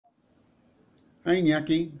Hi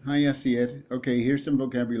Inaki, hi Asier. Okay, here's some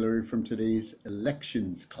vocabulary from today's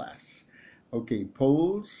elections class. Okay,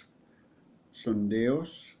 polls,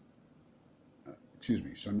 sondeos,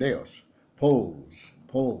 sondeos, polls.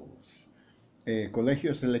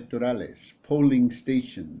 Colegios electorales, polling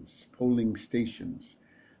stations.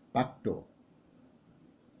 Pacto,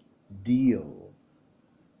 deal,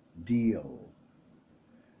 deal.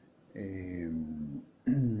 Em,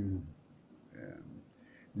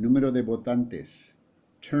 número de votantes,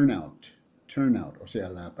 turnout, o sea,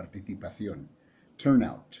 la participación,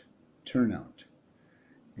 turnout.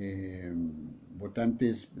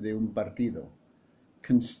 Votantes de un partido,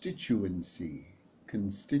 constituency.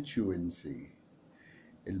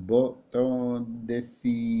 El voto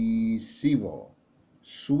decisivo,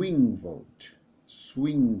 swing vote.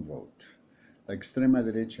 La extrema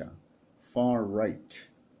derecha, far right.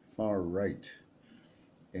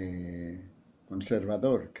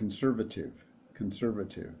 Conservador, conservative.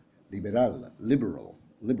 Liberal.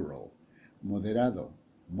 Moderado,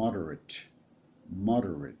 moderate.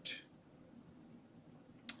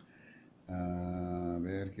 A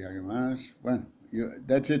ver qué haga más. Bueno,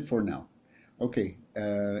 that's it for now. Okay,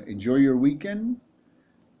 enjoy your weekend.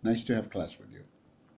 Nice to have class with you.